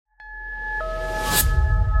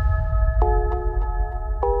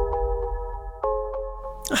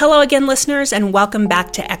hello again, listeners, and welcome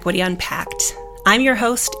back to Equity Unpacked. I'm your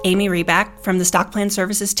host, Amy Reback, from the Stock Plan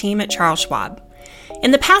Services team at Charles Schwab. In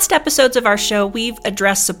the past episodes of our show, we've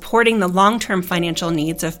addressed supporting the long-term financial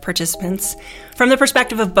needs of participants from the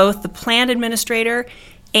perspective of both the plan administrator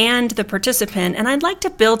and the participant, and I'd like to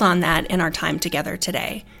build on that in our time together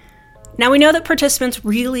today. Now, we know that participants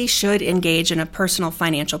really should engage in a personal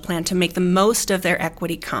financial plan to make the most of their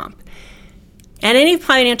equity comp. And any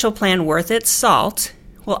financial plan worth its salt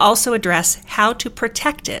will also address how to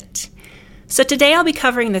protect it. So today I'll be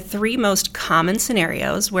covering the three most common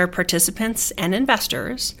scenarios where participants and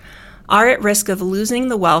investors are at risk of losing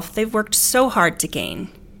the wealth they've worked so hard to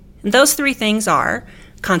gain. And those three things are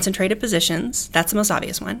concentrated positions, that's the most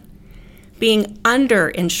obvious one, being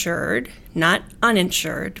underinsured, not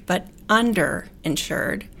uninsured, but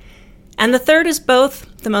underinsured. And the third is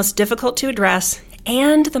both the most difficult to address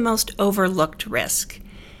and the most overlooked risk.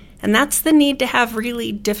 And that's the need to have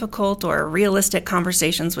really difficult or realistic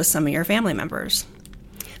conversations with some of your family members.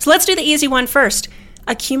 So let's do the easy one first,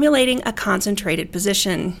 accumulating a concentrated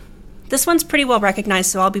position. This one's pretty well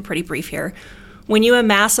recognized, so I'll be pretty brief here. When you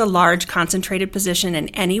amass a large concentrated position in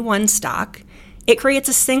any one stock, it creates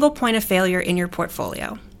a single point of failure in your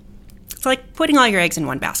portfolio. It's like putting all your eggs in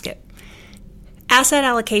one basket. Asset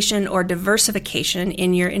allocation or diversification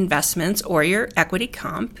in your investments or your equity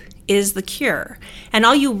comp is the cure. And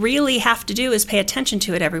all you really have to do is pay attention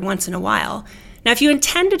to it every once in a while. Now, if you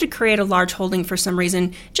intended to create a large holding for some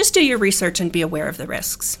reason, just do your research and be aware of the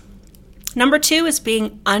risks. Number two is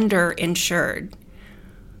being underinsured.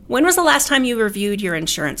 When was the last time you reviewed your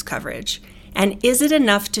insurance coverage? And is it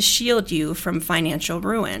enough to shield you from financial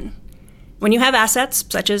ruin? When you have assets,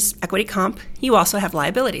 such as equity comp, you also have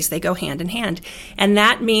liabilities. They go hand in hand. And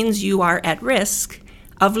that means you are at risk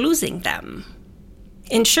of losing them.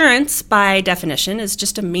 Insurance, by definition, is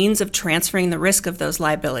just a means of transferring the risk of those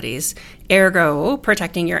liabilities, ergo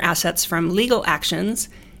protecting your assets from legal actions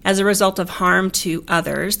as a result of harm to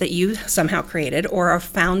others that you somehow created or are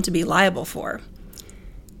found to be liable for.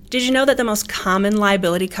 Did you know that the most common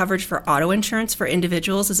liability coverage for auto insurance for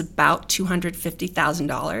individuals is about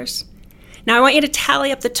 $250,000? Now, I want you to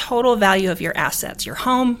tally up the total value of your assets, your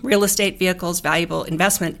home, real estate, vehicles, valuable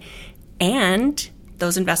investment, and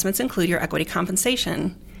those investments include your equity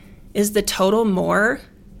compensation. Is the total more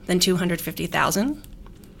than $250,000?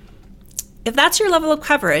 If that's your level of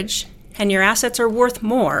coverage and your assets are worth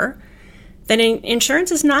more, then insurance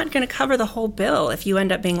is not going to cover the whole bill if you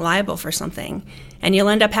end up being liable for something. And you'll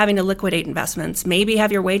end up having to liquidate investments, maybe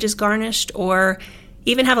have your wages garnished, or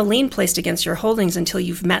even have a lien placed against your holdings until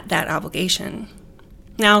you've met that obligation.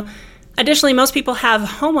 Now, additionally, most people have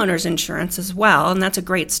homeowners insurance as well, and that's a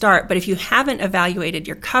great start. But if you haven't evaluated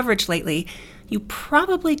your coverage lately, you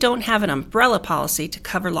probably don't have an umbrella policy to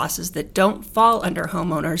cover losses that don't fall under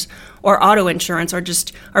homeowners or auto insurance or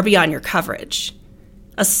just are beyond your coverage.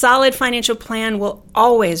 A solid financial plan will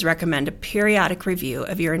always recommend a periodic review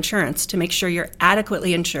of your insurance to make sure you're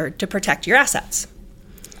adequately insured to protect your assets.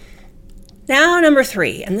 Now, number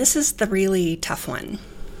three, and this is the really tough one.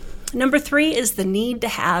 Number three is the need to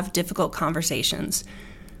have difficult conversations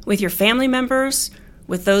with your family members,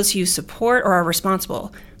 with those you support or are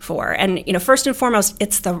responsible for. And, first and foremost,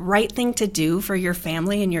 it's the right thing to do for your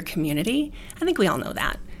family and your community. I think we all know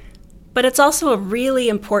that. But it's also a really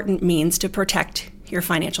important means to protect your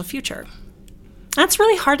financial future. That's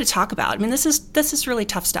really hard to talk about. I mean, this is really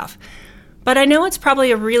tough stuff. But I know it's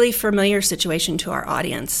probably a really familiar situation to our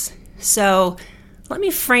audience. So let me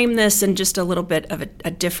frame this in just a little bit of a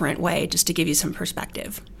different way, just to give you some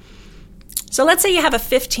perspective. So let's say you have a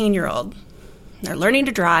 15-year-old. They're learning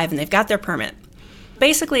to drive and they've got their permit.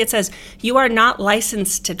 Basically, it says you are not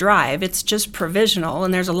licensed to drive. It's just provisional,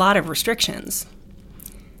 and there's a lot of restrictions.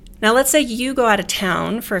 Now, let's say you go out of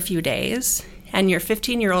town for a few days, and your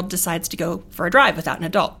 15-year-old decides to go for a drive without an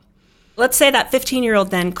adult. Let's say that 15-year-old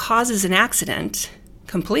then causes an accident,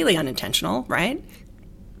 completely unintentional, right?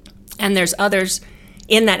 And there's others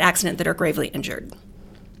in that accident that are gravely injured.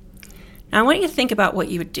 Now, I want you to think about what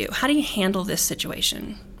you would do. How do you handle this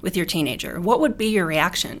situation with your teenager? What would be your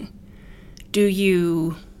reaction? Do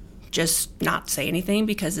you just not say anything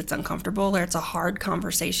because it's uncomfortable or it's a hard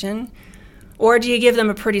conversation? Or do you give them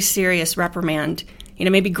a pretty serious reprimand,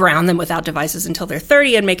 maybe ground them without devices until they're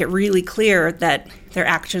 30 and make it really clear that their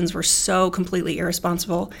actions were so completely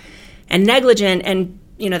irresponsible and negligent and,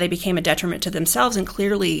 they became a detriment to themselves and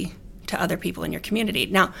clearly to other people in your community.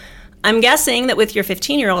 Now, I'm guessing that with your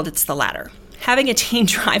 15-year-old, it's the latter. Having a teen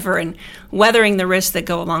driver and weathering the risks that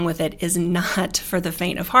go along with it is not for the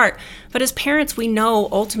faint of heart. But as parents, we know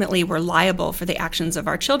ultimately we're liable for the actions of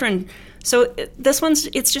our children. So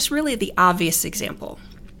it's just really the obvious example.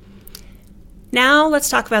 Now let's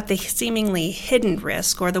talk about the seemingly hidden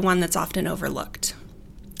risk, or the one that's often overlooked.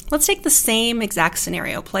 Let's take the same exact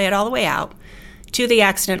scenario, play it all the way out to the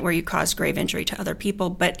accident where you caused grave injury to other people,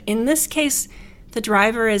 but in this case, the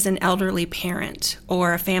driver is an elderly parent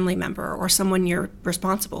or a family member or someone you're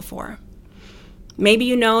responsible for. Maybe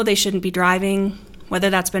you know they shouldn't be driving, whether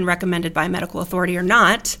that's been recommended by a medical authority or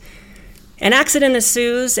not. An accident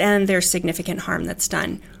ensues and there's significant harm that's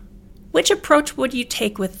done. Which approach would you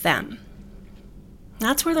take with them?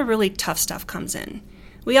 That's where the really tough stuff comes in.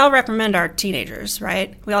 We all recommend our teenagers,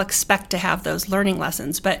 right? We all expect to have those learning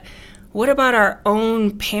lessons, but what about our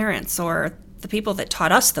own parents or the people that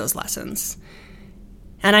taught us those lessons?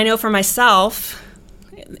 And I know for myself,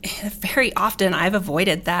 very often I've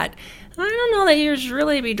avoided that. I don't know that you should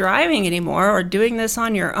really be driving anymore or doing this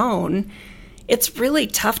on your own. It's really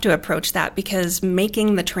tough to approach that because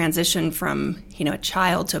making the transition from, a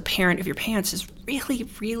child to a parent of your parents is really,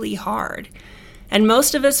 really hard. And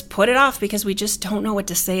most of us put it off because we just don't know what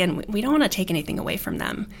to say and we don't want to take anything away from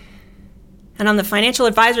them. And on the financial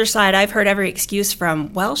advisor side, I've heard every excuse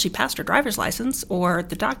from, well, she passed her driver's license, or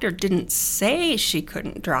the doctor didn't say she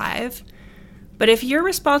couldn't drive. But if you're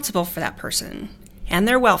responsible for that person and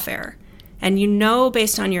their welfare, and you know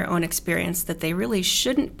based on your own experience that they really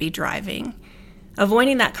shouldn't be driving,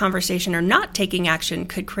 avoiding that conversation or not taking action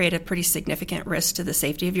could create a pretty significant risk to the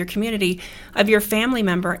safety of your community, of your family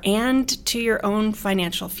member, and to your own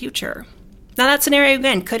financial future. Now, that scenario,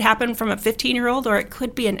 again, could happen from a 15-year-old or it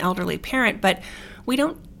could be an elderly parent, but we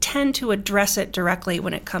don't tend to address it directly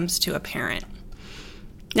when it comes to a parent.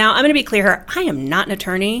 Now, I'm going to be clear here. I am not an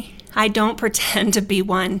attorney. I don't pretend to be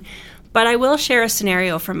one, but I will share a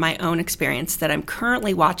scenario from my own experience that I'm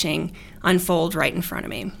currently watching unfold right in front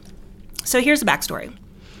of me. So here's the backstory.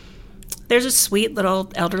 There's a sweet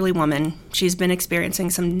little elderly woman. She's been experiencing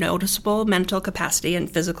some noticeable mental capacity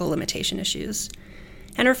and physical limitation issues.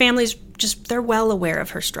 And her family's they're well aware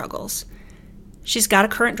of her struggles. She's got a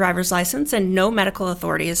current driver's license and no medical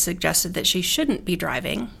authority has suggested that she shouldn't be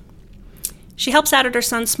driving. She helps out at her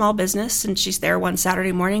son's small business and she's there one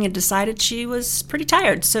Saturday morning and decided she was pretty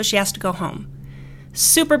tired, so she has to go home.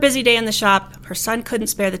 Super busy day in the shop. Her son couldn't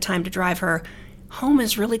spare the time to drive her. Home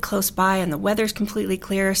is really close by and the weather's completely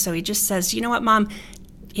clear, so he just says, you know what, Mom?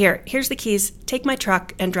 Here's the keys. Take my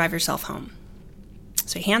truck and drive yourself home.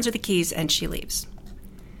 So he hands her the keys and she leaves.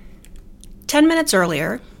 10 minutes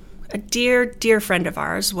earlier, a dear friend of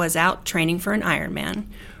ours was out training for an Ironman,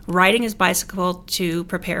 riding his bicycle to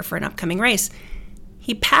prepare for an upcoming race.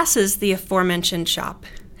 He passes the aforementioned shop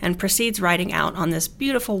and proceeds riding out on this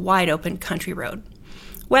beautiful, wide-open country road.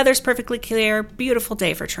 Weather's perfectly clear, beautiful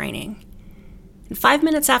day for training. And 5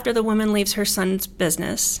 minutes after the woman leaves her son's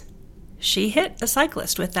business, she hit a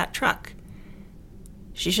cyclist with that truck.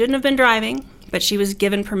 She shouldn't have been driving, but she was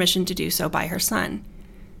given permission to do so by her son.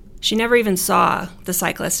 She never even saw the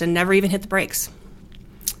cyclist and never even hit the brakes.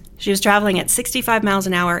 She was traveling at 65 miles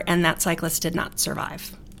an hour, and that cyclist did not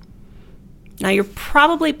survive. Now, you're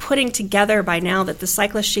probably putting together by now that the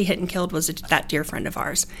cyclist she hit and killed was that dear friend of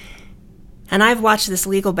ours. And I've watched this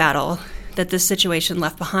legal battle that this situation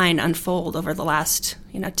left behind unfold over the last,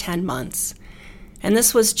 10 months. And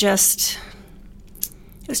this was just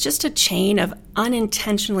a chain of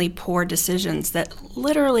unintentionally poor decisions that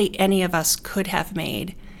literally any of us could have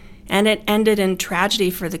made. And it ended in tragedy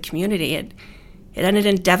for the community. It ended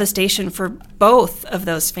in devastation for both of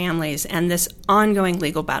those families and this ongoing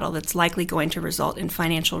legal battle that's likely going to result in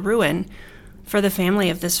financial ruin for the family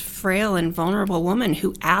of this frail and vulnerable woman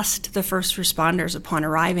who asked the first responders upon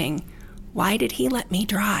arriving, "Why did he let me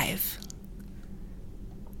drive?"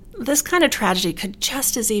 This kind of tragedy could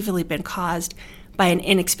just as easily been caused by an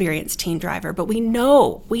inexperienced teen driver, but we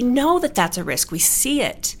know that that's a risk. We see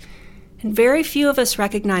it. And very few of us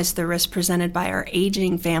recognize the risk presented by our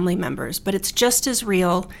aging family members, but it's just as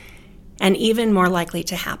real and even more likely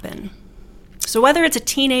to happen. So whether it's a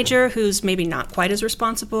teenager who's maybe not quite as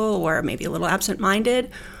responsible or maybe a little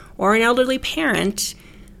absent-minded, or an elderly parent,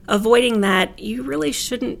 avoiding that you really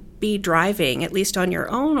shouldn't be driving, at least on your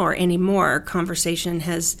own or anymore, conversation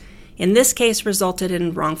has, in this case, resulted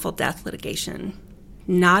in wrongful death litigation.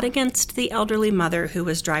 Not against the elderly mother who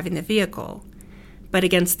was driving the vehicle, but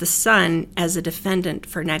against the son as a defendant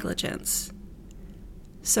for negligence.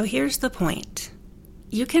 So here's the point.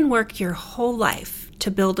 You can work your whole life to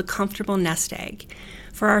build a comfortable nest egg.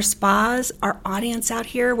 For our spas, our audience out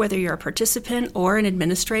here, whether you're a participant or an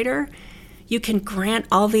administrator, you can grant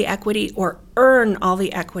all the equity or earn all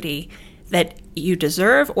the equity that you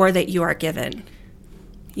deserve or that you are given.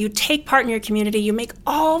 You take part in your community, you make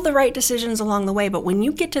all the right decisions along the way, but when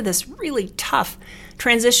you get to this really tough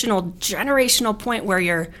transitional, generational point where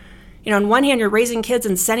you're On one hand, you're raising kids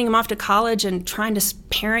and sending them off to college and trying to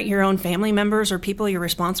parent your own family members or people you're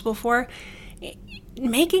responsible for.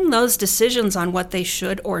 Making those decisions on what they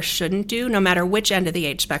should or shouldn't do, no matter which end of the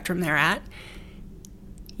age spectrum they're at,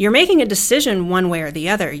 you're making a decision one way or the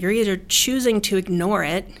other. You're either choosing to ignore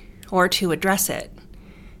it or to address it.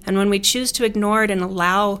 And when we choose to ignore it and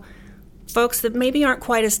allow folks that maybe aren't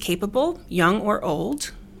quite as capable, young or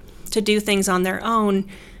old, to do things on their own,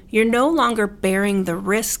 you're no longer bearing the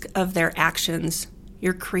risk of their actions.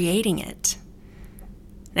 You're creating it.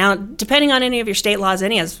 Now, depending on any of your state laws,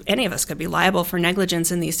 any of us could be liable for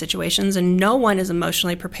negligence in these situations, and no one is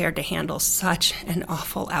emotionally prepared to handle such an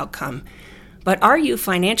awful outcome. But are you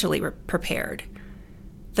financially prepared?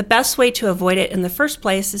 The best way to avoid it in the first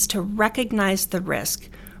place is to recognize the risk.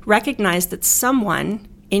 Recognize that someone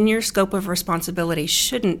in your scope of responsibility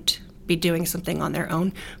shouldn't be doing something on their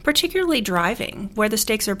own, particularly driving, where the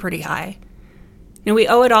stakes are pretty high. We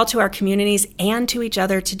owe it all to our communities and to each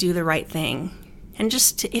other to do the right thing. And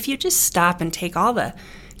if you just stop and take all the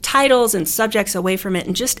titles and subjects away from it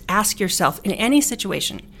and just ask yourself in any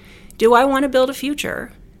situation, do I want to build a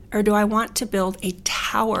future or do I want to build a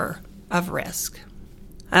tower of risk?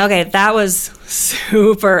 Okay, that was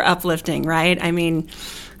super uplifting, right?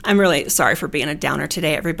 I'm really sorry for being a downer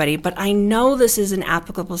today, everybody, but I know this is an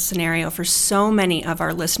applicable scenario for so many of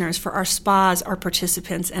our listeners, for our spas, our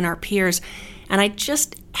participants, and our peers, and I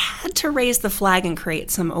just had to raise the flag and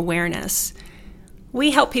create some awareness.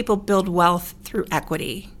 We help people build wealth through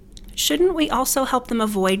equity. Shouldn't we also help them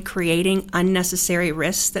avoid creating unnecessary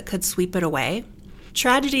risks that could sweep it away?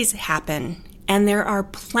 Tragedies happen, and there are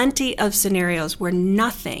plenty of scenarios where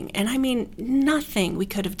nothing, and I mean nothing we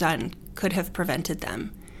could have done could have prevented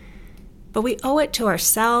them. But we owe it to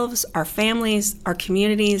ourselves, our families, our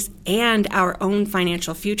communities, and our own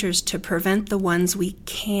financial futures to prevent the ones we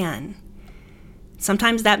can.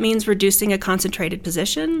 Sometimes that means reducing a concentrated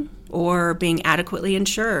position or being adequately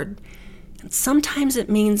insured. And sometimes it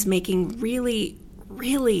means making really,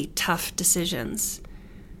 really tough decisions.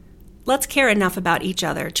 Let's care enough about each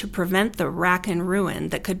other to prevent the rack and ruin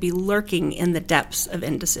that could be lurking in the depths of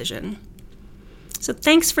indecision. So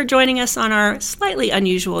thanks for joining us on our slightly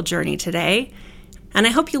unusual journey today. And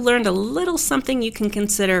I hope you learned a little something you can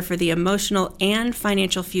consider for the emotional and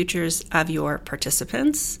financial futures of your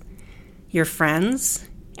participants, your friends,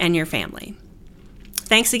 and your family.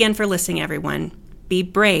 Thanks again for listening, everyone. Be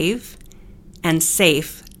brave and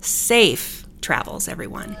safe travels,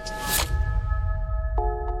 everyone.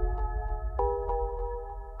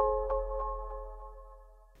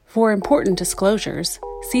 For important disclosures,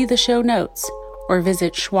 see the show notes or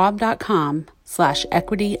visit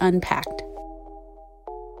schwab.com/equityunpacked.